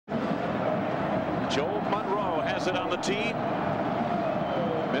Joel Monroe has it on the tee.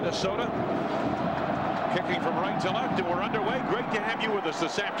 Minnesota kicking from right to left, and we're underway. Great to have you with us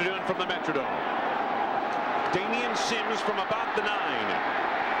this afternoon from the Metrodome. Damian Sims from about the 9.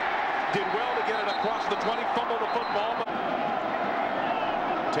 Did well to get it across the 20, fumbled the football. But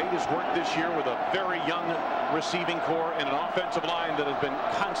Tate has worked this year with a very young receiving core and an offensive line that has been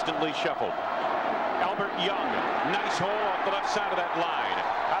constantly shuffled. Albert Young, nice hole off the left side of that line.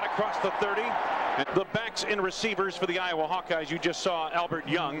 Out across the 30. And the backs and receivers for the Iowa Hawkeyes. You just saw Albert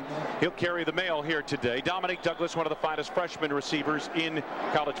Young. He'll carry the mail here today. Dominique Douglas, one of the finest freshman receivers in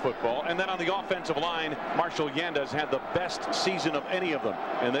college football. And then on the offensive line, Marshall Yanda's had the best season of any of them.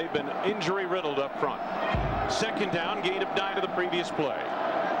 And they've been injury riddled up front. Second down, gain of 9 to the previous play.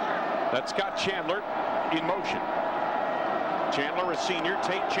 That's Scott Chandler in motion. Chandler, a senior.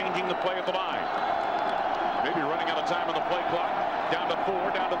 Tate changing the play at the line. Maybe running out of time on the play clock. Down to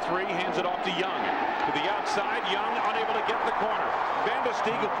 4, down to 3, hands it off to Young. To the outside, Young unable to get the corner. Van de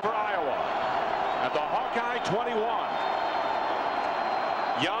Stiegel for Iowa. At the Hawkeye 21.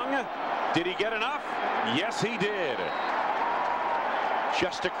 Young, did he get enough? Yes, he did.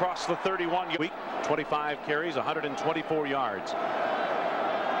 Just across the 31. 25 carries, 124 yards.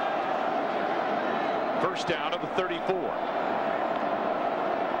 First down at the 34.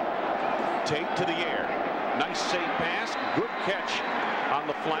 Tate to the air. Nice safe pass, good catch on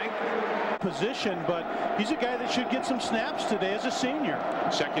the flank. Position, but he's a guy that should get some snaps today as a senior.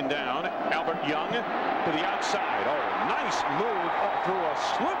 Second down, Albert Young to the outside. Oh, nice move up through a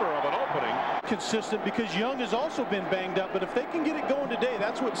sliver of an opening. Consistent because Young has also been banged up, but if they can get it going today,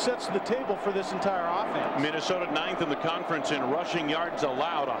 that's what sets the table for this entire offense. Minnesota 9th in the conference in rushing yards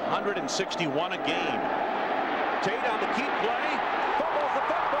allowed, 161 a game. Tate on the keep play, fumbles the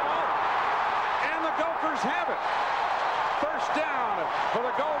football. Gophers have it. First down for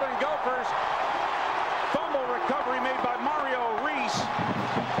the Golden Gophers. Fumble recovery made by Mario Reese.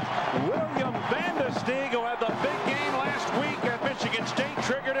 William Van de Stiegel had the big game last week at Michigan State,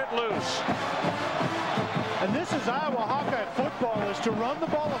 triggered it loose. And this is Iowa Hawkeye football, is to run the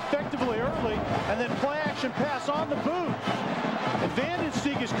ball effectively early and then play action pass on the boot. And Van de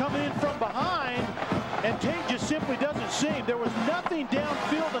Stiegel is coming in from behind, and Tate just simply doesn't seem. There was nothing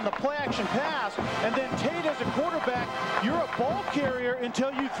downfield in the play action pass, and then Tate as a quarterback, you're a ball carrier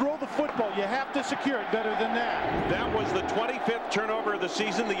until you throw the football. You have to secure it better than that. That was the 25th turnover of the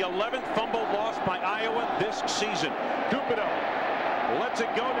season, the 11th fumble lost by Iowa this season. Cupido lets it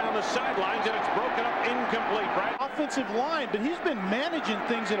go down the sidelines, and it's broken up incomplete. Right? Offensive line, but he's been managing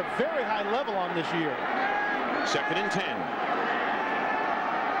things at a very high level on this year. Second and 10.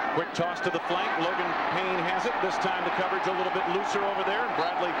 Quick toss to the flank. Logan Payne has it. This time the coverage a little bit looser over there. And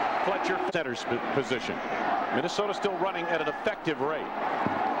Bradley Fletcher center position. Minnesota still running at an effective rate.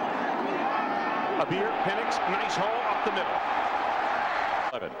 Abir Penix, nice hole up the middle.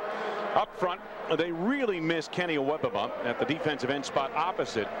 11. Up front, they really miss Kenny Owebama at the defensive end spot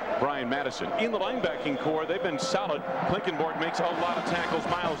opposite Brian Madison. In the linebacking core, they've been solid. Klinkenborg makes a lot of tackles.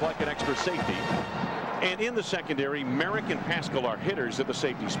 Miles like an extra safety. And in the secondary, Merrick and Pascal are hitters at the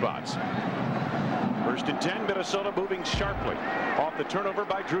safety spots. First and 10, Minnesota moving sharply off the turnover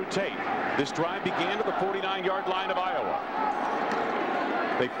by Drew Tate. This drive began at the 49-yard line of Iowa.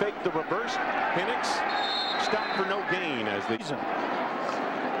 They faked the reverse. Penix stopped for no gain as they...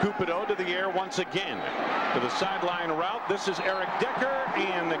 Cupido to the air once again. To the sideline route. This is Eric Decker,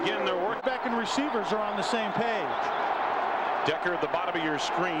 and again their work back and receivers are on the same page. Decker at the bottom of your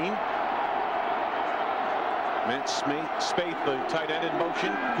screen. Matt Spaeth, the tight end in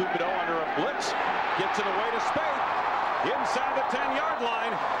motion. Cupido under a blitz. Gets it away to Spaeth. Inside the 10-yard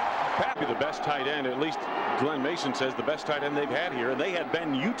line. Pappy, the best tight end, at least Glenn Mason says the best tight end they've had here. And they had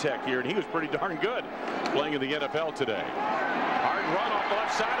Ben Utek here, and he was pretty darn good playing in the NFL today. Hard run off the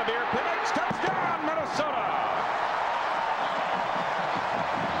left side of Air Penix. Touchdown, Minnesota!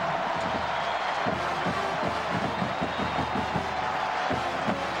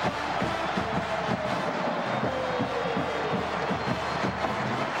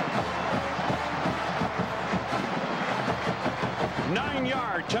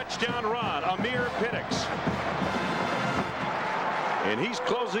 Touchdown run, Amir Penix. And he's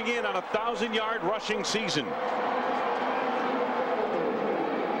closing in on a 1,000-yard rushing season.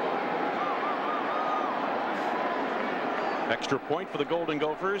 Extra point for the Golden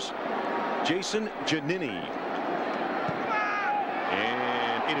Gophers. Jason Giannini.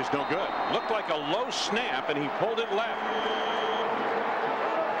 And it is no good. Looked like a low snap, and he pulled it left.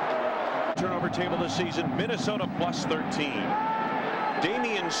 Turnover table this season, Minnesota plus 13.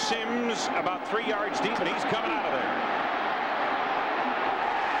 Damian Sims about 3 yards deep, and he's coming out of there.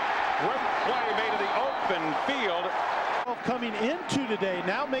 play made to the open field. Coming into today,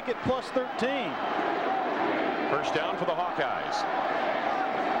 now make it plus 13. First down for the Hawkeyes.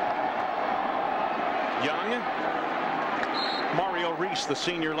 Young. Mario Reese, the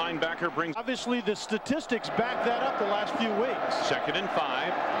senior linebacker, brings. Obviously, the statistics back that up the last few weeks. 2nd and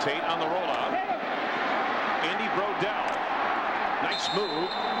 5. Tate on the rollout. Andy Brodell. Nice move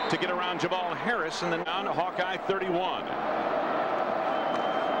to get around Jamal Harris, and then on Hawkeye 31.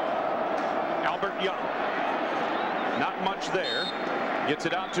 Albert Young. Not much there. Gets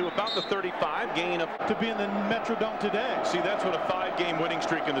it out to about the 35. Gain of to be in the Metrodome today. See, that's what a 5-game winning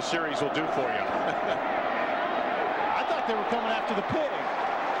streak in the series will do for you. I thought they were coming after the pig.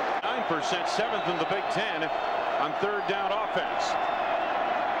 9%, 7th in the Big Ten on 3rd down offense.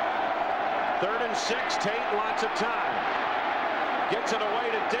 3rd and 6. Tate, lots of time. Gets it away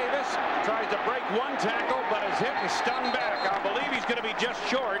to Davis. Tries to break one tackle, but is hit and stung back. I believe he's going to be just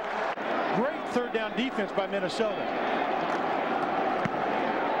short. Great 3rd down defense by Minnesota.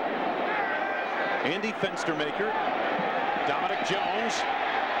 Andy Fenstermaker. Dominic Jones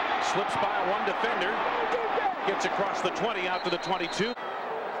slips by one defender. Gets across the 20 out to the 22.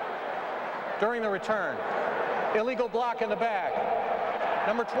 During the return, illegal block in the back.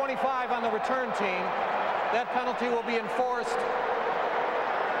 Number 25 on the return team. That penalty will be enforced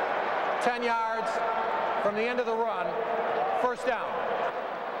 10 yards from the end of the run. First down.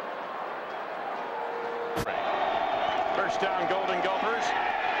 First down, Golden Gophers.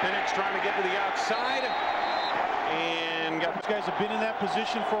 Penix trying to get to the outside. And These guys have been in that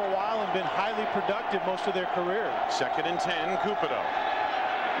position for a while and been highly productive most of their career. 2nd and 10, Cupido.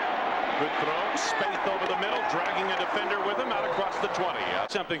 Good throw, Spaeth over the middle, dragging a defender with him out across the 20.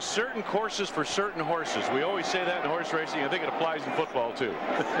 Something, certain courses for certain horses. We always say that in horse racing. I think it applies in football too.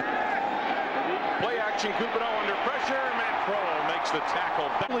 Play action, Cupido under pressure. Matt Crowell makes the tackle.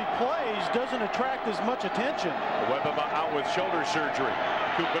 Plays doesn't attract as much attention. Webb out with shoulder surgery.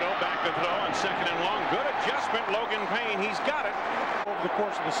 Cupido back to throw on 2nd and long. Good adjustment. Logan Payne, he's got it. Over the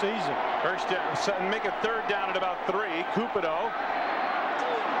course of the season. First down, make it 3rd down at about 3. Cupido.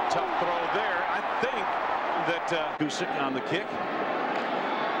 Tough throw there. I think that Gusick on the kick.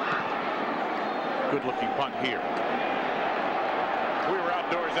 Good looking punt here. We were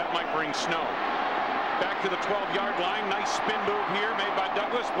outdoors. That might bring snow. Back to the 12-yard line. Nice spin move here made by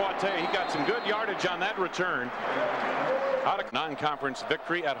Douglas Boite. He got some good yardage on that return. Out of non-conference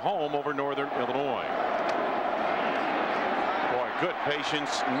victory at home over Northern Illinois. Boy, good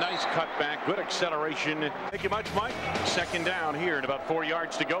patience. Nice cutback. Good acceleration. Thank you much, Mike. 2nd down here and about 4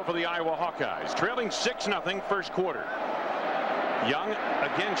 yards to go for the Iowa Hawkeyes. Trailing 6-0 first quarter. Young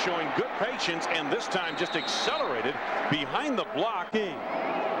again showing good patience, and this time just accelerated behind the block.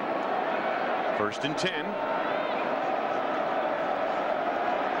 1st and 10.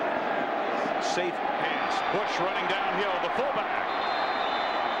 Safe pass. Bush running downhill. The fullback.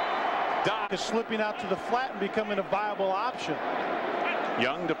 Is slipping out to the flat and becoming a viable option.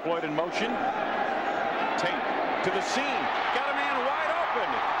 Young deployed in motion. Tate to the seam. Got a man wide open.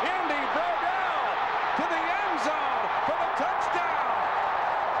 Andy Brodell to the end zone for the touchdown.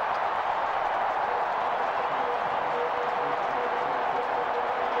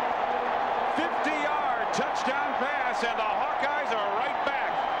 Touchdown pass, and the Hawkeyes are right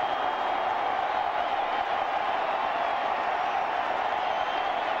back.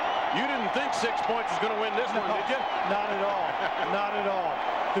 You didn't think 6 points was going to win this one, did you? Not at all. Not at all.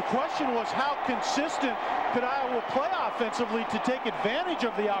 The question was how consistent could Iowa play offensively to take advantage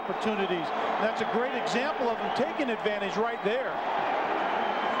of the opportunities. And that's a great example of them taking advantage right there.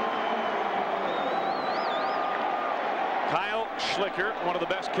 Kyle Schlicker, one of the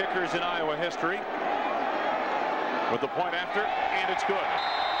best kickers in Iowa history, with the point after, and it's good.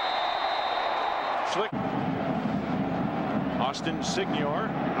 Schlick. Austin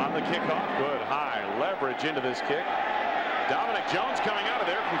Signor on the kickoff. Good high leverage into this kick. Dominic Jones coming out of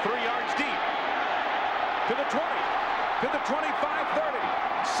there from 3 yards deep. To the 20. To the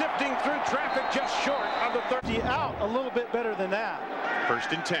 25-30. Sifting through traffic just short of the 30. Out a little bit better than that.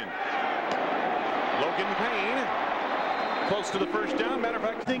 1st and 10. Logan Payne. Close to the first down. Matter of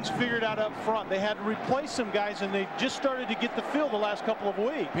fact, things figured out up front. They had to replace some guys, and they just started to get the feel the last couple of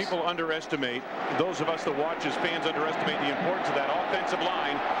weeks. People underestimate, those of us that watch as fans underestimate the importance of that offensive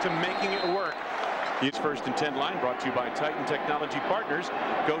line to making it work. It's 1st and 10 line brought to you by Titan Technology Partners.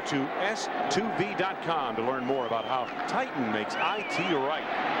 Go to s2v.com to learn more about how Titan makes IT right.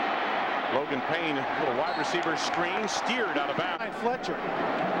 Logan Payne, little wide receiver screen, steered out of bounds. Fletcher.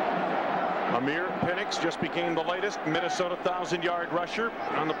 Amir Penix just became the latest Minnesota 1,000-yard rusher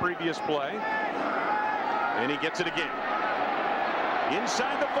on the previous play. And he gets it again.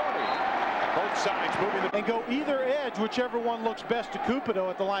 Inside the 40. Both sides moving and go either edge, whichever one looks best to Cupido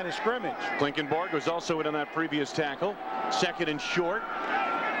at the line of scrimmage. Klinkenborg was also in on that previous tackle. Second and short.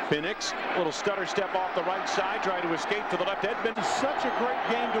 Penix, little stutter step off the right side, trying to escape to the left. Edmund. It's such a great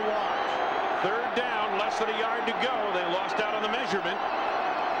game to watch. Third down, less than a yard to go. They lost out on the measurement.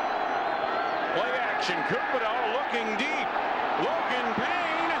 Play action. Cupido looking deep. Logan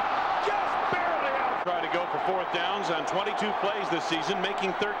Payne just barely out. Try to go for fourth downs on 22 plays this season,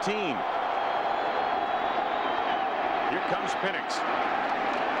 making 13. Here comes Penix.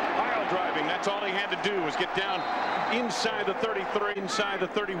 Pile driving. That's all he had to do was get down inside the 33, inside the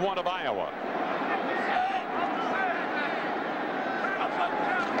 31 of Iowa.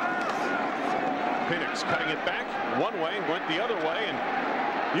 Penix cutting it back one way, went the other way,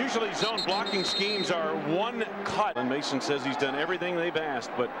 and usually zone blocking schemes are one cut. And Mason says he's done everything they've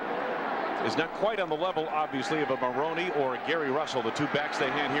asked, but is not quite on the level, obviously, of a Maroney or a Gary Russell, the two backs they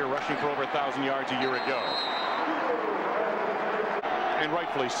had here rushing for over 1,000 yards a year ago. And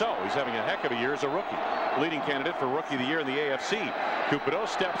rightfully so. He's having a heck of a year as a rookie. Leading candidate for Rookie of the Year in the AFC. Cupido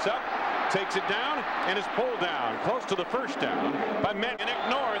steps up, takes it down, and is pulled down close to the first down by Nick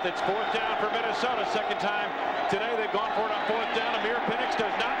North. It's fourth down for Minnesota. Second time today they've gone for it on fourth down. Amir Penix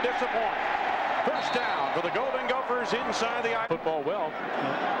does not disappoint. First down for the Golden Gophers inside the football. Well,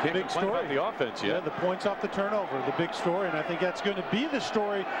 big story. The offense, yeah, the points off the turnover, the big story, and I think that's going to be the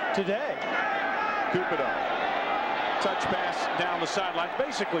story today. Cupido. Touch pass down the sideline,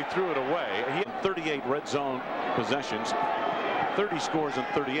 basically threw it away. He had 38 red zone possessions, 30 scores and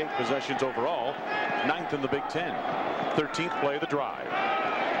 38 possessions overall, 9th in the Big Ten. 13th play of the drive.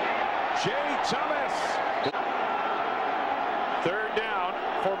 Jay Thomas. Third down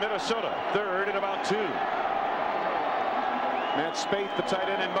for Minnesota. Third and about 2. Matt Spaeth, the tight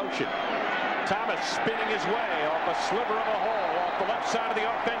end, in motion. Thomas spinning his way off a sliver of a hole off the left side of the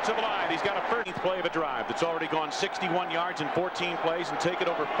offensive line. He's got a 13th play of a drive that's already gone 61 yards in 14 plays and taken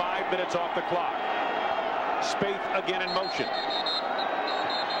over 5 minutes off the clock. Spaeth again in motion.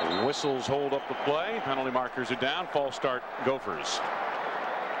 Whistles hold up the play. Penalty markers are down. False start, Gophers.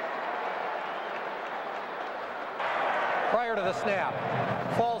 Prior to the snap,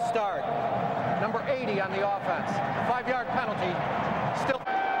 false start. Number 80 on the offense. 5-yard penalty.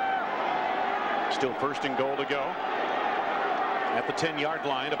 Still first and goal to go at the 10-yard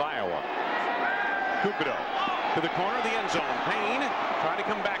line of Iowa. Cupido to the corner of the end zone. Payne trying to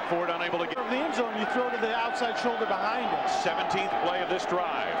come back for it, unable to get the end zone. You throw to the outside shoulder behind it. 17th play of this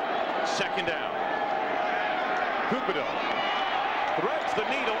drive. Second down. Cupido threads the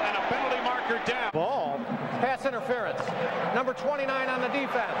needle and a penalty marker down. Ball. Pass interference. Number 29 on the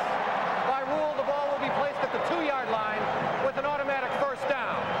defense. By rule, the ball will be placed at the 2-yard line with an automatic first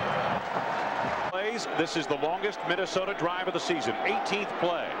down. This is the longest Minnesota drive of the season. 18th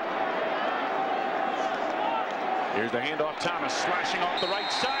play. Here's the handoff. Thomas slashing off the right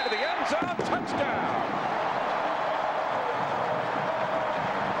side of the end zone. Touchdown.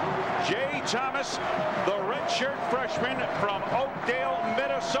 Jay Thomas, the redshirt freshman from Oakdale,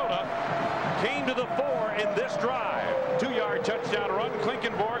 Minnesota, came to the fore in this drive. 2-yard touchdown run.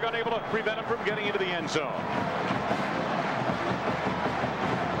 Klinkenborg unable to prevent him from getting into the end zone.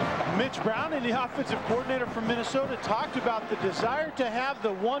 Mitch Brown, and the offensive coordinator from Minnesota, talked about the desire to have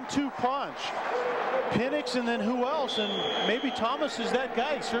the 1-2 punch. Penix and then who else? And maybe Thomas is that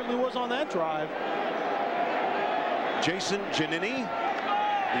guy. He certainly was on that drive. Jason Giannini,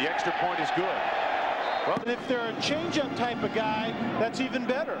 the extra point is good. Well, and if they're a changeup type of guy, that's even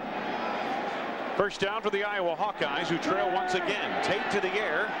better. First down for the Iowa Hawkeyes, who trail once again. Tate to the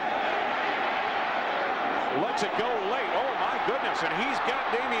air. Lets it go late. Oh my goodness, and he's got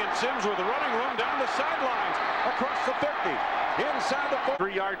Damian Sims with the running room down the sidelines across the 50 inside the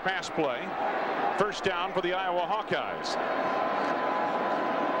 3-yard pass play. First down for the Iowa Hawkeyes.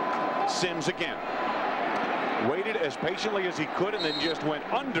 Sims again waited as patiently as he could and then just went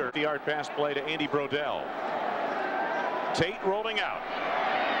under the yard pass play to Andy Brodell. Tate rolling out.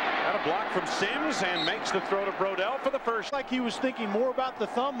 Got a block from Sims and makes the throw to Brodell for the first. Like he was thinking more about the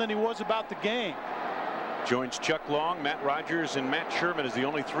thumb than he was about the game. Joins Chuck Long, Matt Rogers, and Matt Sherman as the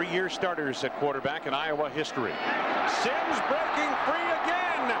only 3-year starters at quarterback in Iowa history. Sims breaking free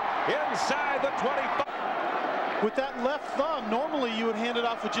again inside the 25. With that left thumb, normally you would hand it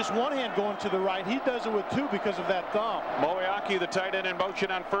off with just one hand going to the right. He does it with 2 because of that thumb. Hawkeyes, the tight end, in motion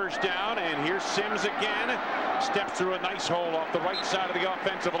on first down, and here's Sims again. Steps through a nice hole off the right side of the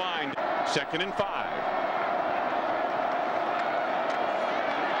offensive line. 2nd and 5.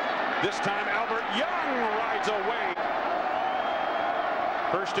 This time Albert Young rides away.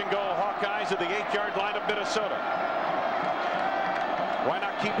 First and goal, Hawkeyes at the 8-yard line of Minnesota. Why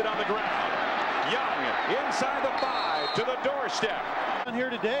not keep it on the ground? Young inside the 5 to the doorstep. Here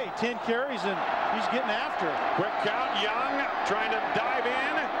today, 10 carries, and he's getting after it. Quick count. Young trying to dive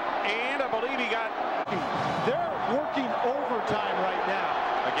in, and I believe he got. They're working overtime right now.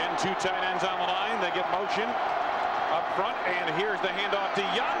 Again, 2 tight ends on the line. They get motion up front, and here's the handoff to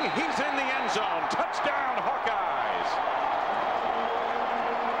Young. He's in the end zone. Touchdown, Hawkeyes.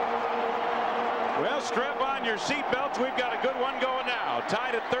 Well, strap on your seatbelts. We've got a good one going now.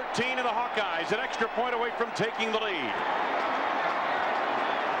 Tied at 13 in the Hawkeyes. An extra point away from taking the lead.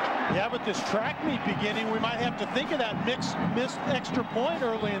 Yeah, but this track meet beginning, we might have to think of that missed extra point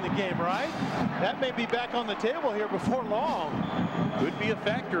early in the game, right? That may be back on the table here before long. Could be a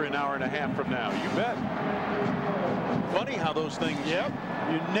factor an hour and a half from now. You bet. Funny how those things. Yep.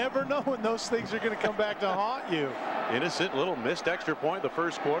 You never know when those things are going to come back to haunt you. Innocent little missed extra point the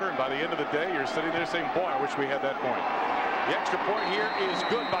first quarter, and by the end of the day, you're sitting there saying, boy, I wish we had that point. The extra point here is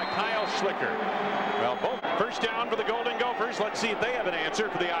good by Kyle Schlicker. Well, both first down for the Golden Gophers. Let's see if they have an answer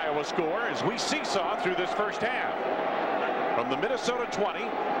for the Iowa score as we seesaw through this first half. From the Minnesota 20,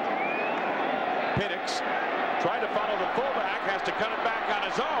 Penix tried to follow the fullback, has to cut it back on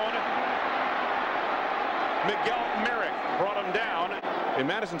his own. Miguel Merrick brought him down. And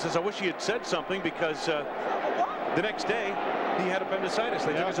Madison says, I wish he had said something because the next day he had appendicitis.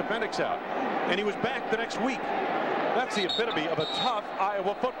 They took his appendix out. And he was back the next week. That's the epitome of a tough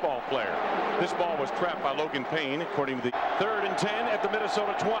Iowa football player. This ball was trapped by Logan Payne, according to the 3rd and 10 at the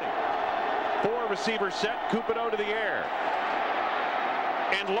Minnesota 20. 4 receivers set, Cupido to the air.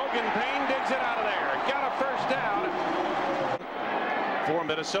 And Logan Payne digs it out of there. Got a first down for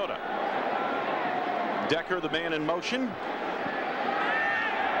Minnesota. Decker, the man in motion.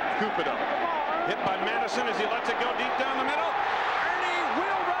 Cupido hit by Madison as he lets it go deep down the middle. Ernie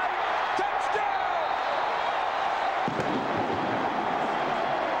Wheelwright, touchdown!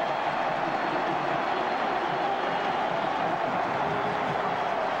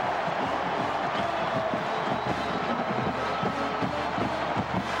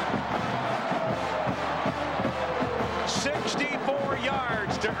 64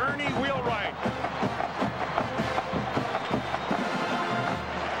 yards to Ernie Wheelwright.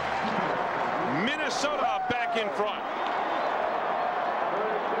 Minnesota back in front.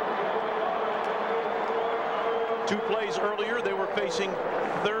 2 plays earlier, they were facing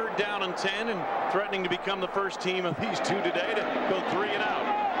 3rd down and 10 and threatening to become the first team of these 2 today to go 3 and out.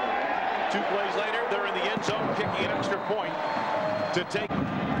 2 plays later, they're in the end zone, kicking an extra point to take.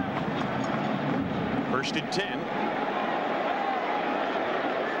 1st and 10.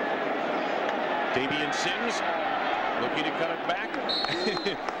 Damian Sims looking to cut it back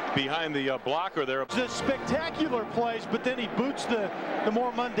behind the blocker there. The spectacular plays, but then he boots the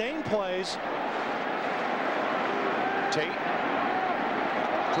more mundane plays. Tate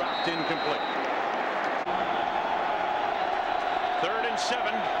dropped incomplete. 3rd and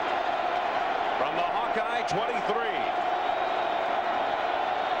 7 from the Hawkeye 23.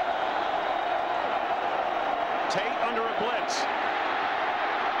 Tate under a blitz.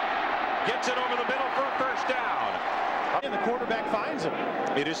 Gets it over the middle for a first down. And the quarterback finds him.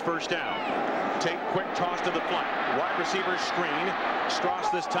 It is first down. Tate, quick toss to the flank. Wide receiver screen. Strauss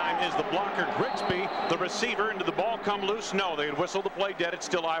this time is the blocker. Grigsby, the receiver. And did the ball come loose? No, they had whistled the play dead. It's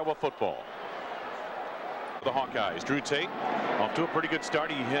still Iowa football. The Hawkeyes. Drew Tate off to a pretty good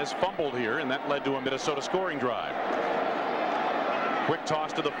start. He has fumbled here, and that led to a Minnesota scoring drive. Quick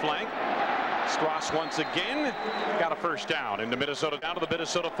toss to the flank. Strauss once again got a first down into Minnesota, down to the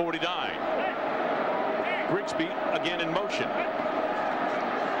Minnesota 49. Grigsby again in motion.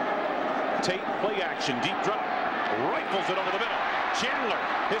 Tate play action, deep drop, rifles it over the middle. Chandler,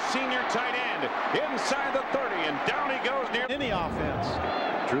 his senior tight end, inside the 30, and down he goes near any offense.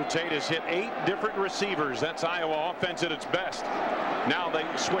 Drew Tate has hit 8 different receivers. That's Iowa offense at its best. Now they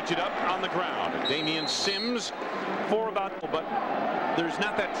switch it up on the ground. Damian Sims for about, but there's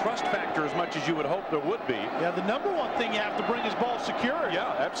not that trust factor as much as you would hope there would be. Yeah, the number one thing you have to bring is ball security.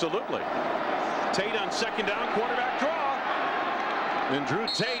 Yeah, absolutely. Tate on 2nd down, quarterback draw. And Drew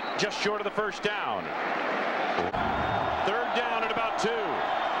Tate just short of the first down. 3rd down at about 2.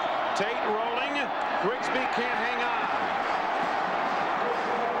 Tate rolling. Grigsby can't hang on.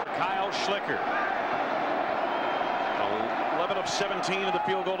 Kyle Schlicker. 11 of 17 in the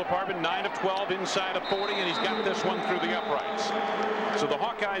field goal department, 9 of 12 inside of 40, and he's got this one through the uprights. So the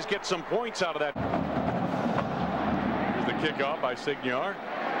Hawkeyes get some points out of that. Here's the kickoff by Signior.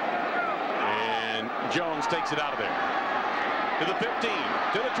 And Jones takes it out of there. To the 15,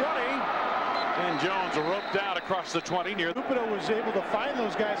 to the 20. And Jones roped out across the 20 near. Cupido was able to find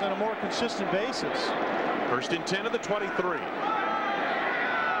those guys on a more consistent basis. 1st and 10 of the 23.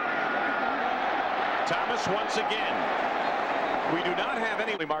 Thomas once again. We do not have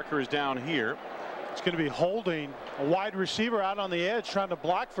any markers down here. It's going to be holding a wide receiver out on the edge trying to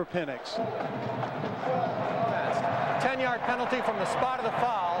block for Penix. 10-yard penalty from the spot of the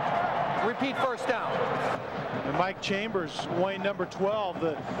foul. Repeat first down. And Mike Chambers, Wayne number 12,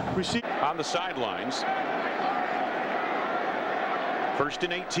 the receiver on the sidelines. 1st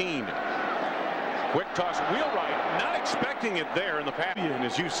and 18. Quick toss, wheelwright, not expecting it there in the pass. And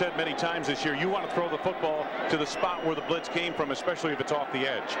as you said many times this year, you want to throw the football to the spot where the blitz came from, especially if it's off the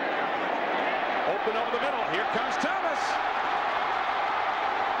edge. Open over the middle. Here comes Thomas.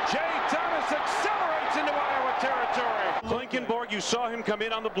 Jay Thomas accelerates into Iowa territory. Blinkenborg, you saw him come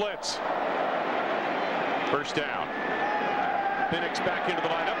in on the blitz. First down. Penix back into the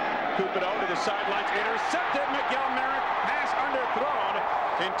lineup. Cupido to the sidelines. Intercepted. Miguel Merrick. Pass underthrown.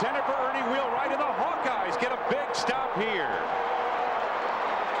 Intended for Ernie Wheelwright, and the Hawkeyes get a big stop here.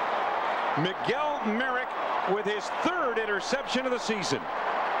 Miguel Merrick with his 3rd interception of the season.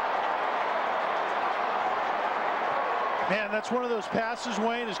 Man, that's one of those passes,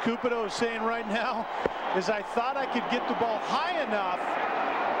 Wayne, as Cupido is saying right now, is I thought I could get the ball high enough.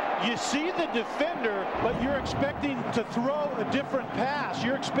 You see the defender, but you're expecting to throw a different pass.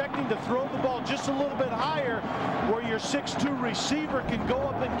 You're expecting to throw the ball just a little bit higher where your 6'2" receiver can go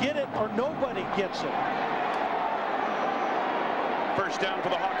up and get it or nobody gets it. First down for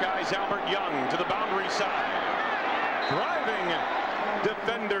the Hawkeyes. Albert Young to the boundary side. Driving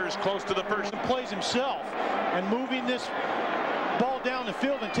defenders close to the first. Plays himself and moving this ball down the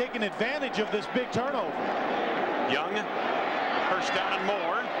field and taking advantage of this big turnover. Young, first down and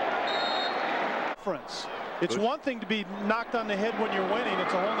more. It's one thing to be knocked on the head when you're winning.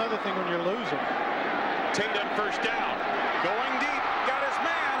 It's a whole other thing when you're losing. Tate on first down. Going deep. Got his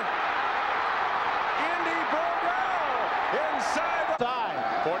man. Andy Brodell inside the side.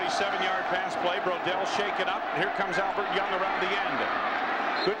 47-yard pass play. Brodell shaken up. Here comes Albert Young around the end.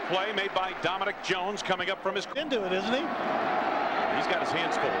 Good play made by Dominic Jones coming up from his into it, isn't he? He's got his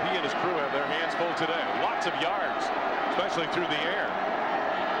hands full. He and his crew have their hands full today. Lots of yards, especially through the air.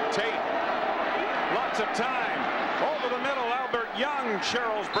 Tate. Lots of time. Over the middle, Albert Young.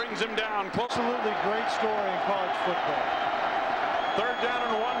 Sherrills brings him down. Absolutely great story in college football. 3rd down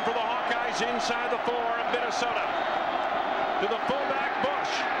and 1 for the Hawkeyes inside the 4 of Minnesota. To the fullback,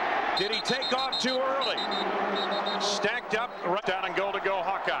 Bush. Did he take off too early? Stacked up, right down and goal to go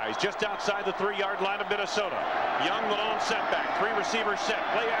Hawkeyes. Just outside the 3-yard line of Minnesota. Young, the lone setback. 3 receivers set.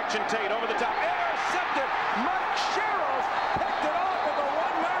 Play action Tate over the top. Intercepted. Mike Sherrills picked it off at the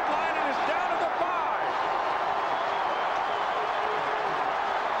 1-yard line and is down to the 5.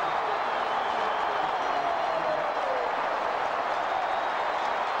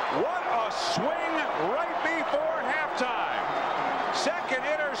 What a swing right before halftime. 2nd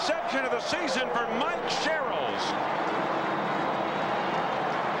interception of the season for Mike Sherrills.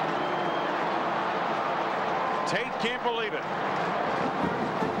 Tate can't believe it.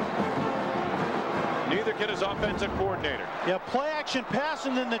 Neither can his offensive coordinator. Yeah, play action pass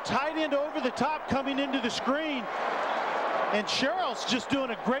and then the tight end over the top coming into the screen. And Sherrills just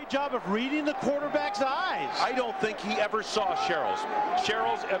doing a great job of reading the quarterback's eyes. I don't think he ever saw Sherrills.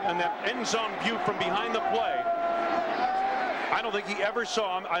 Sherrills in that end zone view from behind the play. I don't think he ever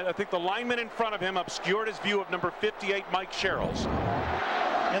saw him. I think the lineman in front of him obscured his view of number 58, Mike Sherrills.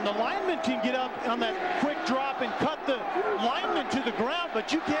 And the lineman can get up on that quick drop and cut the lineman to the ground,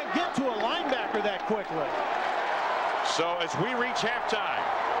 but you can't get to a linebacker that quickly. So as we reach halftime,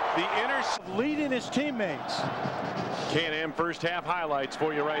 the leading his teammates. Can-Am first half highlights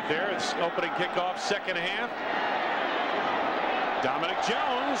for you right there. It's opening kickoff, 2nd half. Dominic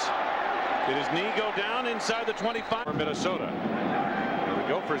Jones. Did his knee go down inside the 25 for Minnesota? The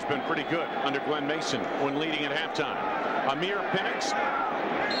Gophers been pretty good under Glenn Mason when leading at halftime. Amir Penix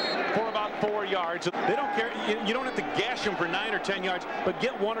for about 4 yards. They don't care. You don't have to gash them for 9 or 10 yards, but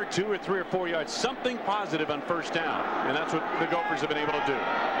get 1 or 2 or 3 or 4 yards. Something positive on first down, and that's what the Gophers have been able to do.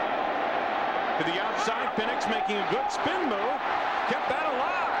 To the outside, Penix making a good spin move. Kept that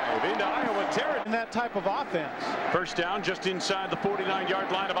alive into Iowa territory. In that type of offense. First down just inside the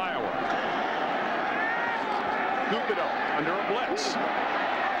 49-yard line of Iowa. Cupido under a blitz.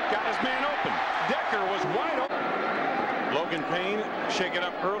 Got his man open. Decker was wide open. Logan Payne shaken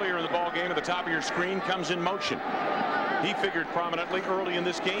up earlier in the ball game at the top of your screen, comes in motion. He figured prominently early in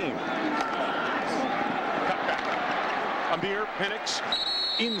this game. Cutback. Amir Penix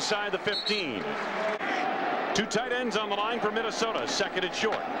inside the 15. 2 tight ends on the line for Minnesota. 2nd and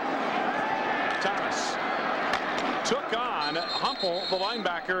short. Thomas took on Humple, the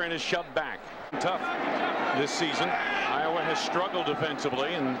linebacker, and is shoved back. Tough this season. Iowa has struggled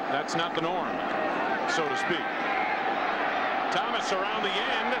defensively, and that's not the norm. so to speak. Thomas around the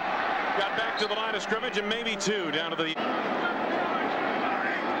end, got back to the line of scrimmage, and maybe two down to the.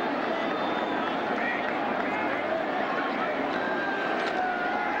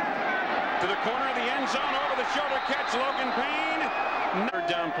 To the corner of the end zone, over the shoulder catch, Logan Payne. Third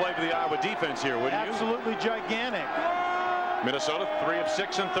down play for the Iowa defense here, wouldn't you? Absolutely gigantic. Minnesota 3 of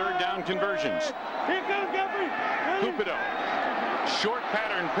 6 on third down conversions. Here comes Gophers. Cupido. Short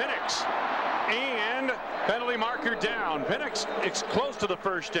pattern, Penix. And penalty marker down. Penix is close to the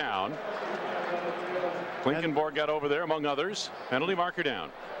first down. Klinkenborg got over there, among others. Penalty marker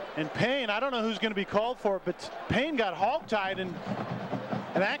down. And Payne, I don't know who's going to be called for it, but Payne got hog-tied and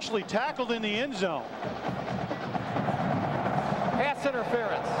actually tackled in the end zone. Pass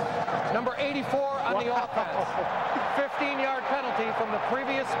interference. Number 84 on the offense. 15-yard penalty from the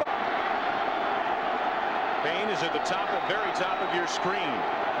previous spot. Payne is at the top, very top of your screen.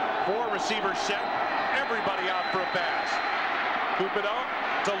 4 receivers set. Everybody out for a pass. Cupido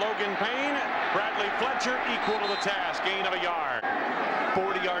to Logan Payne. Bradley Fletcher equal to the task. Gain of a yard.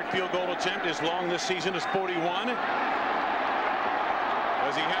 40-yard field goal attempt. As long this season as 41.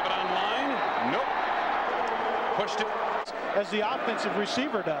 Does he have it on line? Nope. Pushed it. As the offensive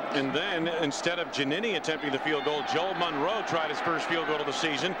receiver does. And then instead of Giannini attempting the field goal, Joel Monroe tried his first field goal of the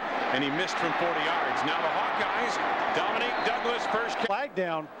season, and he missed from 40 yards. Now the Hawkeyes dominate Douglas first. Flag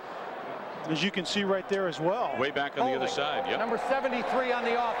down, as you can see right there as well. Way back on the other side. Yep. Number 73 on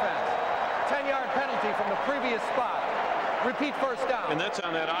the offense. 10-yard penalty from the previous spot. Repeat first down. And that's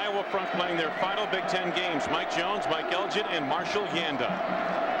on that Iowa front playing their final Big Ten games. Mike Jones, Mike Elgin, and Marshall Yanda.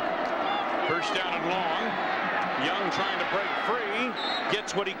 First down and long. Young trying to break free,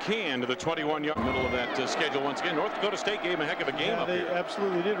 gets what he can to the 21-yard middle of that schedule once again. North Dakota State gave him a heck of a game up they here. They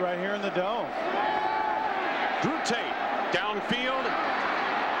absolutely did right here in the dome. Drew Tate downfield.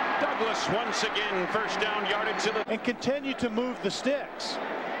 Douglas once again first down yardage to the. And continue to move the sticks.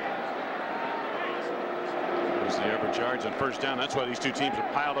 There's the average yards on first down. That's why these two teams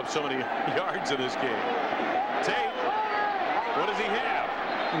have piled up so many yards in this game. Tate, what does he have?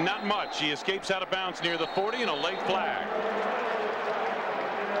 Not much. He escapes out of bounds near the 40 and a late flag.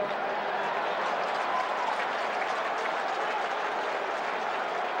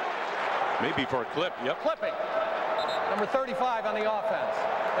 Maybe for a clip. Yep. Clipping. Number 35 on the offense.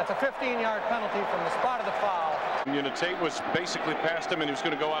 That's a 15-yard penalty from the spot of the foul. Tate was basically past him, and he was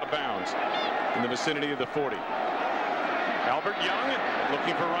going to go out of bounds in the vicinity of the 40. Albert Young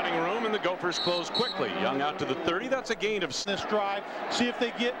looking for running room, and the Gophers close quickly. Young out to the 30. That's a gain of this drive. See if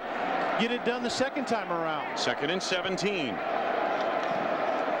they get it done the second time around. 2nd and 17.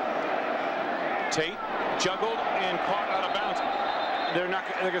 Tate juggled and caught out of bounds. They're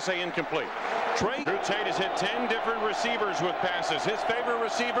going to say incomplete. Drew Tate has hit 10 different receivers with passes. His favorite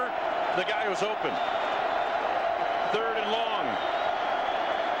receiver, the guy who's open. 3rd and long.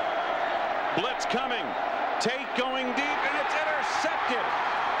 Blitz coming. Tate going deep, and it's intercepted.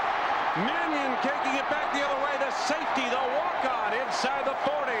 Mannion taking it back the other way. The safety, the walk-on inside the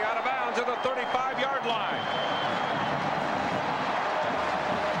 40, out of bounds at the 35-yard line.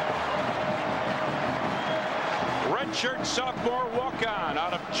 Redshirt sophomore walk-on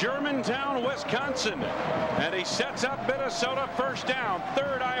out of Germantown, Wisconsin. And he sets up Minnesota first down.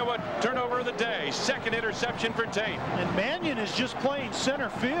 3rd Iowa turnover of the day. 2nd interception for Tate. And Mannion is just playing center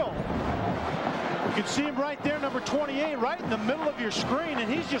field. You can see him right there, number 28, right in the middle of your screen,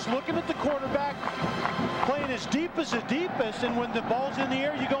 and he's just looking at the quarterback, playing as deep as the deepest, and when the ball's in the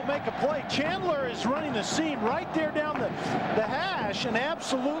air, you go make a play. Chandler is running the seam right there down the hash, and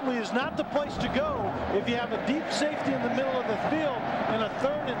absolutely is not the place to go if you have a deep safety in the middle of the field in a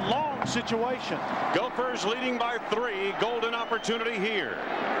 3rd and long situation. Gophers leading by 3. Golden opportunity here.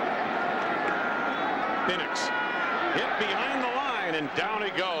 Penix hit behind the line, and down he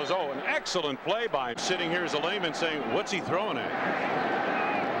goes. Oh, an excellent play by him. Sitting here as a layman saying, what's he throwing at?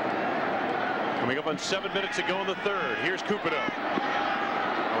 Coming up on 7 minutes to go in the 3rd. Here's Cupido.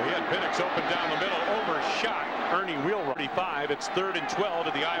 Oh, he had Penix open down the middle. Overshot. Ernie Wheelwright. 35. It's 3rd and 12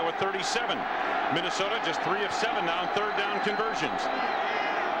 to the Iowa 37. Minnesota just 3 of 7 now on 3rd down conversions.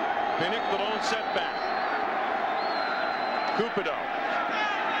 Penix, the lone setback. Cupido.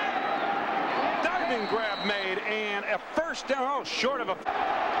 Diving grab made, and a first down. Oh, short of a.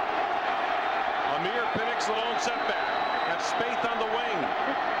 Amir Penix, the lone setback. That's Spaeth on the wing.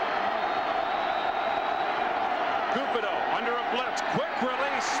 Cupido under a blitz. Quick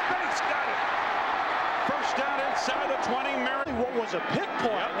release. Spaeth got it. First down inside the 20. What was a pick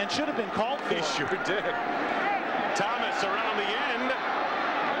point and should have been called for. He sure did. Thomas around the end.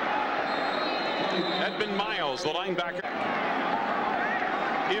 Edmund Miles, the linebacker.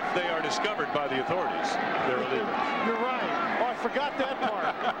 If they are discovered by the authorities, they're illegal. You're right. Oh, I forgot that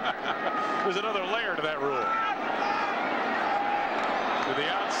part. There's another layer to that rule. To the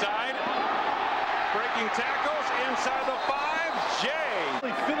outside. Breaking tackles inside the 5. Jay.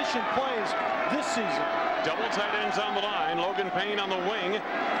 Finishing plays this season. Double tight ends on the line. Logan Payne on the wing.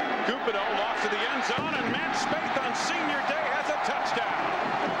 Cupido lost to the end zone, and Matt Spaeth on senior day has a touchdown.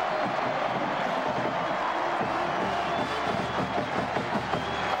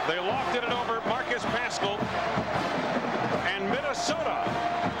 They lofted it over Marcus Pascal, and Minnesota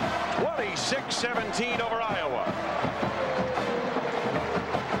 26-17 over Iowa.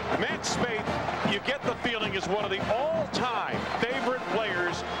 Matt Spaeth, you get the feeling, is one of the all-time favorite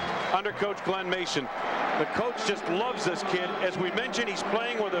players under Coach Glenn Mason. The coach just loves this kid. As we mentioned, he's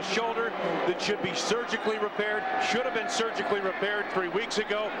playing with a shoulder that should be surgically repaired. Should have been surgically repaired 3 weeks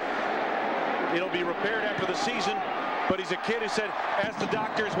ago. It'll be repaired after the season. But he's a kid who said, asked the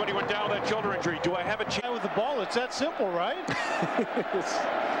doctors when he went down with that shoulder injury, do I have a chance With the ball, it's that simple, right?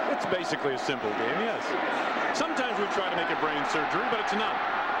 it's basically a simple game, yes. Sometimes we try to make a brain surgery, but it's not.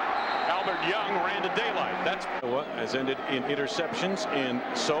 Albert Young ran to daylight. That's what has ended in interceptions, and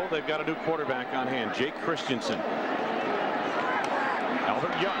so they've got a new quarterback on hand, Jake Christensen.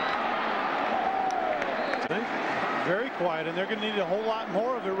 Albert Young. Very quiet, and they're going to need a whole lot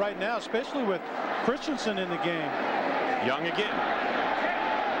more of it right now, especially with Christensen in the game. Young again.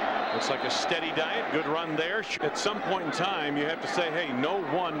 Looks like a steady diet. Good run there. At some point in time, you have to say, hey, no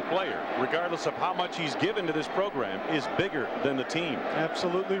one player, regardless of how much he's given to this program, is bigger than the team.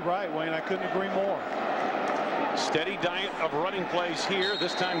 Absolutely right, Wayne. I couldn't agree more. Steady diet of running plays here.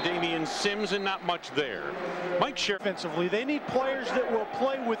 This time Damian Sims, and not much there. Mike Sheriff. Offensively, they need players that will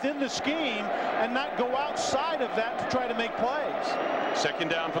play within the scheme and not go outside of that to try to make plays. Second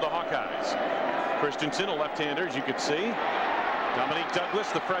down for the Hawkeyes. Christensen, a left-hander, as you could see. Dominique Douglas,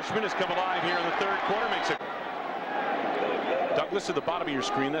 the freshman, has come alive here in the third quarter. Makes it. Douglas at the bottom of your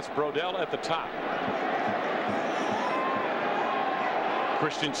screen. That's Brodell at the top.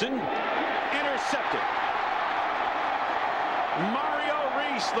 Christensen intercepted. Mario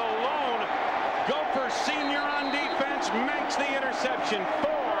Reese, the lone Gopher senior on defense, makes the interception.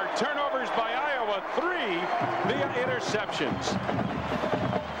 4 turnovers by Iowa, 3 via interceptions.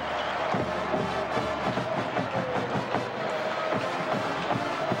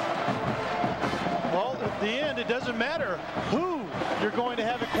 The end, it doesn't matter who you're going to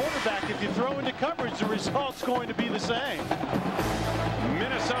have at quarterback. If you throw into coverage, the result's going to be the same.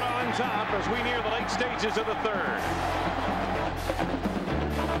 Minnesota on top as we near the late stages of the third.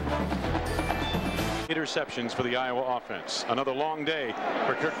 Interceptions for the Iowa offense. Another long day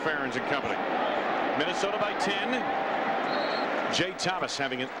for Kirk Ferentz and company. Minnesota by 10. Jay Thomas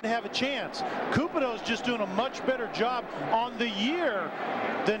having it. Have a chance. Cupido's just doing a much better job on the year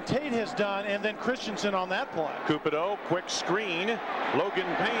than Tate has done, and then Christensen on that play. Cupido, quick screen. Logan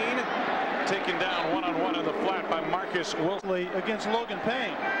Payne taken down one-on-one in the flat by Marcus Wilson. Against Logan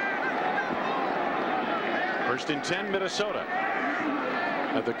Payne. First and 10, Minnesota.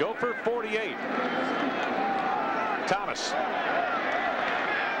 At the Gopher 48. Thomas.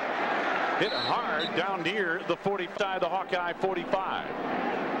 Hit hard down near the 40 side, the Hawkeye 45.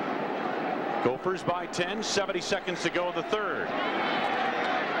 Gophers by 10, 70 seconds to go in the third.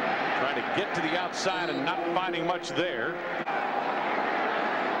 Trying to get to the outside and not finding much there.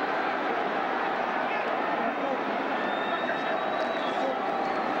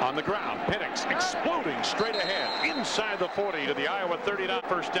 On the ground, Penix exploding straight ahead inside the 40 to the Iowa 39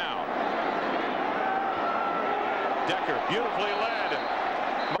 first down. Decker beautifully led.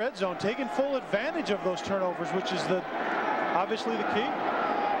 Red zone, taking full advantage of those turnovers, which is obviously the key.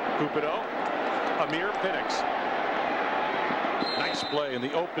 Cupido, Amir Penix. Nice play in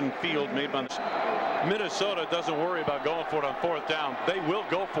the open field made by Minnesota. Doesn't worry about going for it on fourth down. They will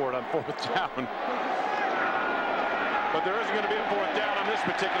go for it on fourth down. But there isn't going to be a fourth down on this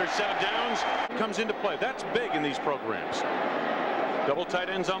particular set of downs. Comes into play. That's big in these programs. Double tight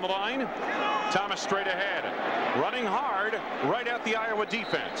ends on the line. Thomas straight ahead. Running hard right at the Iowa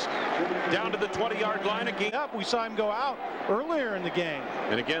defense. Down to the 20-yard line again. Yep, we saw him go out earlier in the game.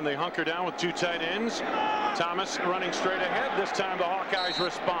 And again, they hunker down with 2 tight ends. Thomas running straight ahead. This time the Hawkeyes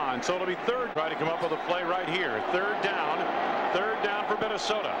respond. So it'll be third. Try to come up with a play right here. Third down. Third down for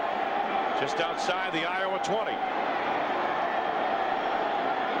Minnesota. Just outside the Iowa 20.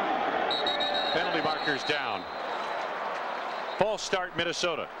 Penalty markers down. False start,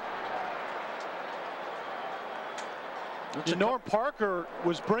 Minnesota. Norm Parker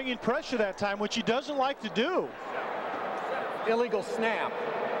was bringing pressure that time, which he doesn't like to do. Illegal snap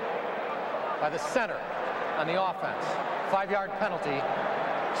by the center on the offense. 5-yard penalty.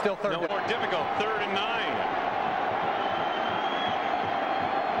 Still third. No more difficult. 3rd and 9.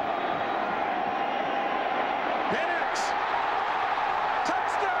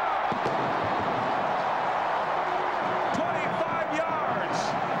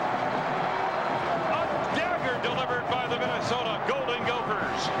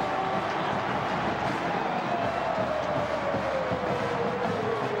 Gophers.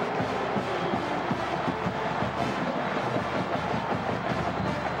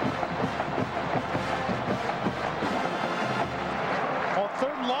 On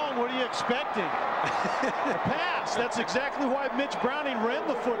 3rd and long, what are you expecting? A pass. That's exactly why Mitch Browning ran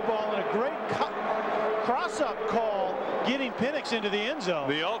the football, and a great cross-up call getting Penix into the end zone.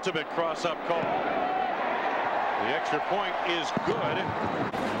 The ultimate cross-up call. The extra point is good.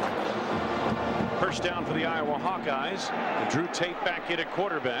 1st down for the Iowa Hawkeyes. Drew Tate back in at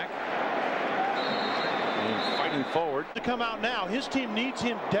quarterback. And fighting forward. To come out now. His team needs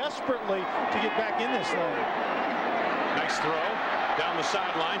him desperately to get back in this lane. Nice throw down the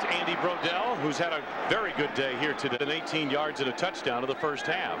sidelines. Andy Brodell, who's had a very good day here today. 18 yards and a touchdown to the 1st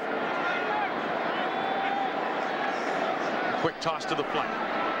half. Quick toss to the flank.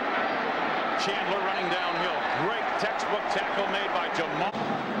 Chandler running downhill. Great textbook tackle made by Jamal.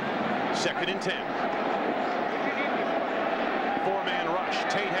 2nd and 10. 4-man rush.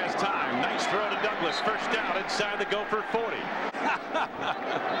 Tate has time. Nice throw to Douglas. 1st down inside the Gopher 40.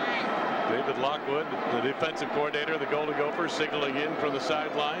 David Lockwood, the defensive coordinator of the Golden Gophers, signaling in from the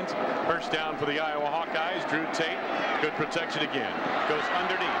sidelines. 1st down for the Iowa Hawkeyes. Drew Tate. Good protection again. Goes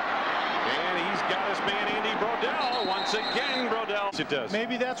underneath. And he's got his man Andy Brodell. Once again, Brodell. It does.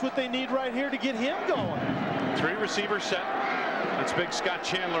 Maybe that's what they need right here to get him going. 3 receivers set. That's big Scott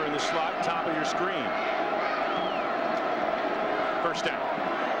Chandler in the slot, top of your screen. 1st down.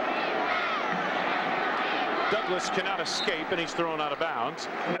 Douglas cannot escape, and he's thrown out of bounds.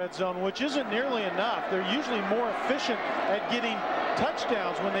 Red zone, which isn't nearly enough. They're usually more efficient at getting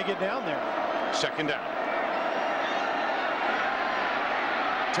touchdowns when they get down there. 2nd down.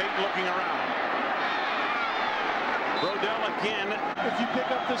 Tate looking around. Brodell again. If you pick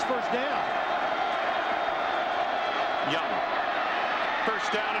up this 1st down. Young.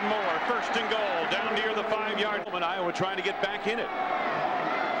 1st down and more. 1st and goal. Down near the 5-yard line. Iowa trying to get back in it.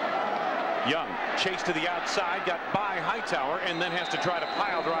 Young chased to the outside, got by Hightower, and then has to try to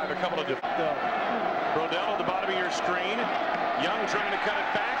pile drive a couple of Brodell at the bottom of your screen. Young trying to cut it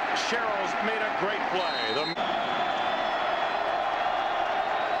back. Sherrill's made a great play.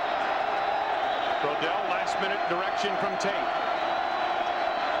 Brodell, last-minute direction from Tate.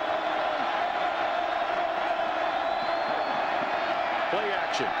 Play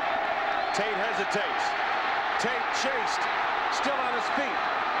action. Tate hesitates. Tate chased. Still on his feet.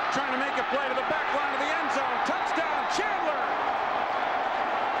 Trying to make a play to the back line of the end zone. Touchdown, Chandler!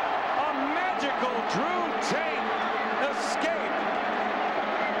 A magical Drew Tate escape.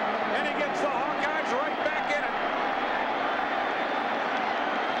 And he gets the Hawkeyes right back in it.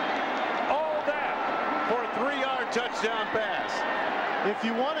 All that for a 3-yard touchdown pass. If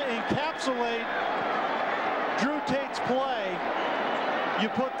you want to encapsulate Drew Tate's play, you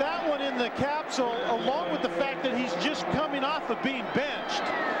put that one in the capsule along with the fact that he's just coming off of being benched.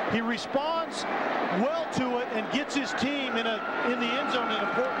 He responds well to it and gets his team in the end zone at an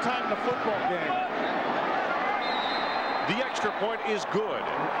important time in the football game. The extra point is good,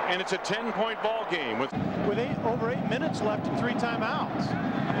 and it's a 10-point ball game with over 8 minutes left and 3 timeouts.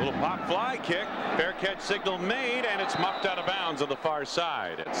 A little pop fly kick. Fair catch signal made, and it's muffed out of bounds on the far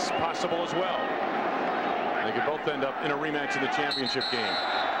side. It's possible as well. They could both end up in a rematch in the championship game.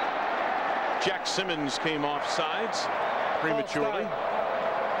 Jack Simmons came off sides prematurely.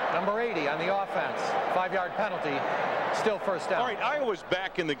 Number 80 on the offense. 5-yard penalty. Still 1st down. All right, Iowa's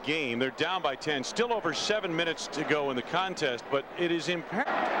back in the game. They're down by 10. Still over 7 minutes to go in the contest, but it is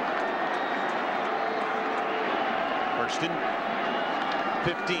imperative. 1st and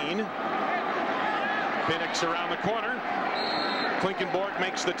 15. Penix around the corner. Klinkenborg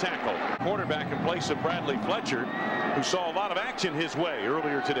makes the tackle. Quarterback in place of Bradley Fletcher, who saw a lot of action his way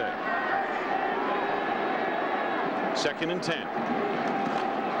earlier today. 2nd and 10.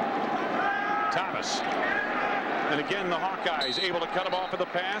 Thomas. And again, the Hawkeyes able to cut him off of the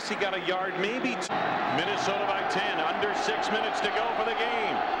pass. He got a yard, maybe. Minnesota by 10. Under 6 minutes to go for the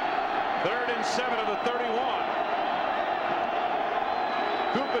game. 3rd and 7 of the 31.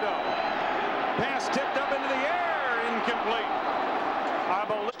 Cupido. Pass tipped up into the air. Incomplete.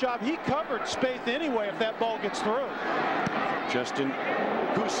 Job. He covered Spaeth anyway if that ball gets through. Justin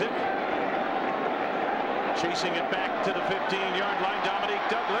Kusick chasing it back to the 15-yard line. Dominique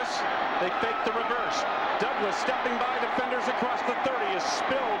Douglas They fake the reverse. Douglas stopping by defenders across the 30 is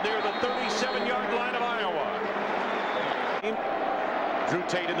spilled near the 37-yard line of Iowa. Drew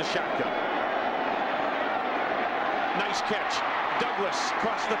Tate in the shotgun. Nice catch. Douglas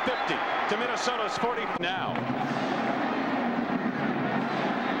across the 50 to Minnesota's 40 now.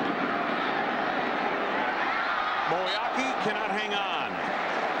 Hawkeyes cannot hang on.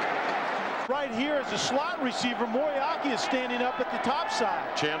 Right here as a slot receiver, Hawkeyes is standing up at the top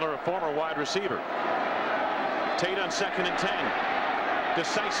side. Chandler, a former wide receiver. Tate on 2nd and 10.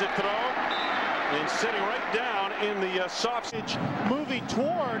 Decisive throw. And sitting right down in the soft. Moving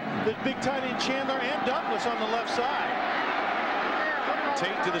toward the big tight end Chandler and Douglas on the left side.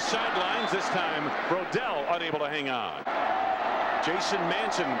 Tate to the sidelines. This time, Brodell unable to hang on. Jason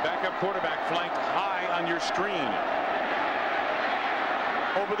Manson, backup quarterback, flanked high on your screen.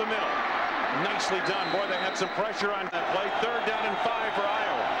 Over the middle. Nicely done. Boy, they had some pressure on that play. 3rd down and 5 for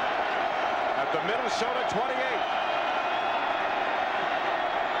Iowa. At the Minnesota 28.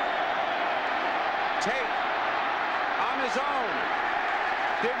 Tate on his own.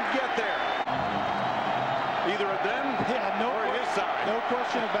 Didn't get there. Either of them or his side. No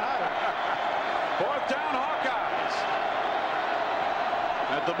question about it. 4th down, Hawkeyes.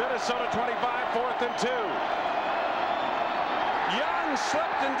 At the Minnesota 25, 4th and 2. Young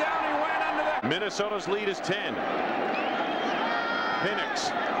slipped and down he went under that. Minnesota's lead is 10.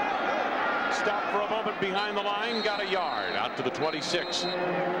 Penix stopped for a moment behind the line, got a yard out to the 26.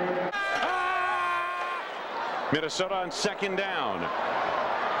 Minnesota on 2nd down.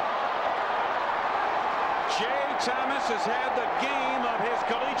 Jay Thomas has had the game of his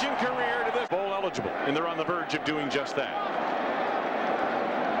collegiate career to this bowl eligible, and they're on the verge of doing just that.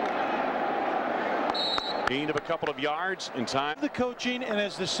 Gain of a couple of yards in time. The coaching, and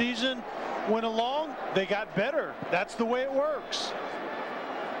as the season went along, they got better. That's the way it works.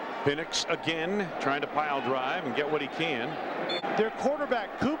 Penix again trying to pile drive and get what he can. Their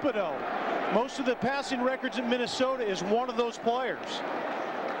quarterback, Cupido, most of the passing records in Minnesota is one of those players.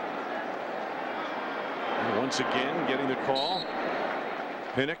 And once again getting the call.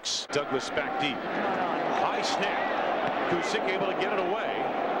 Penix, Douglas back deep. High snap. Kusick able to get it away.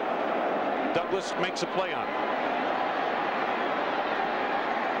 Douglas makes a play on it.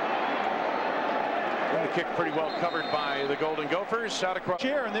 And the kick pretty well covered by the Golden Gophers. Out across.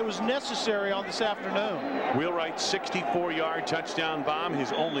 And it was necessary on this afternoon. Wheelwright's 64-yard touchdown bomb,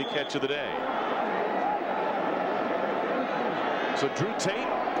 his only catch of the day. So Drew Tate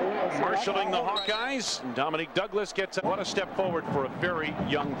marshaling the Hawkeyes. Dominique Douglas gets what a step forward for a very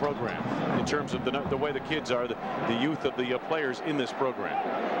young program in terms of the way the kids are, the youth of the players in this program.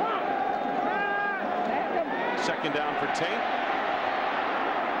 2nd down for Tate.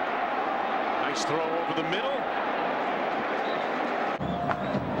 Nice throw over the middle.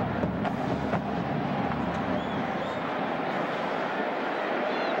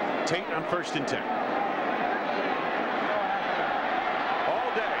 Tate on 1st and 10.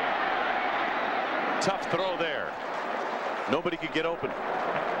 All day. Tough throw there. Nobody could get open.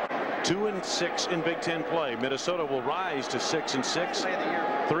 2-6 in Big Ten play. Minnesota will rise to 6-6.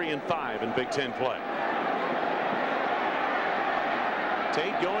 3-5 in Big Ten play.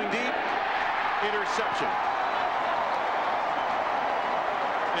 Tate going deep. Interception.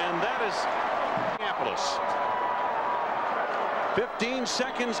 And that is Minneapolis. 15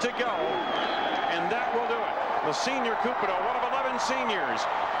 seconds to go. And that will do it. The senior Cupido, one of 11 seniors,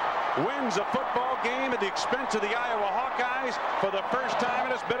 wins a football game at the expense of the Iowa Hawkeyes for the first time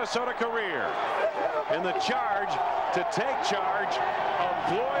in his Minnesota career. And the charge to take charge of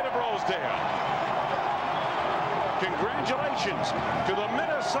Floyd of Rosedale. Congratulations to the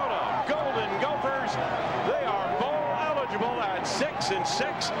Minnesota Golden Gophers. They are bowl eligible at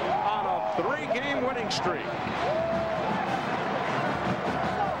 6-6 on a 3-game winning streak.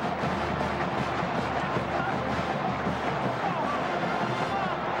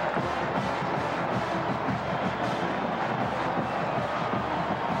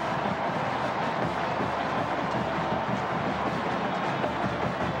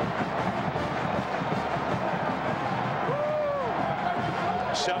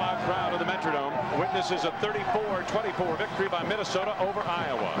 Sellout crowd of the Metrodome witnesses a 34-24 victory by Minnesota over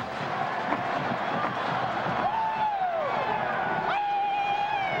Iowa.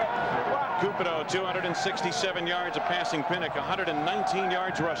 Cupido 267 yards of passing. Penix 119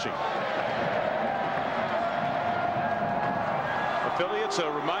 yards rushing. Affiliates,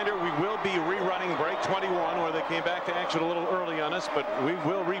 a reminder, we will be rerunning break 21 where they came back to action a little early on us, but we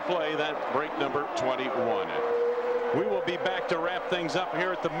will replay that break number 21. We will be back to wrap things up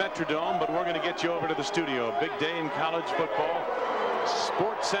here at the Metrodome, but we're going to get you over to the studio. A big day in college football.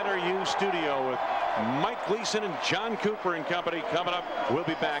 Sports Center U studio with Mike Gleason and John Cooper and company coming up. We'll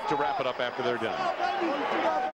be back to wrap it up after they're done.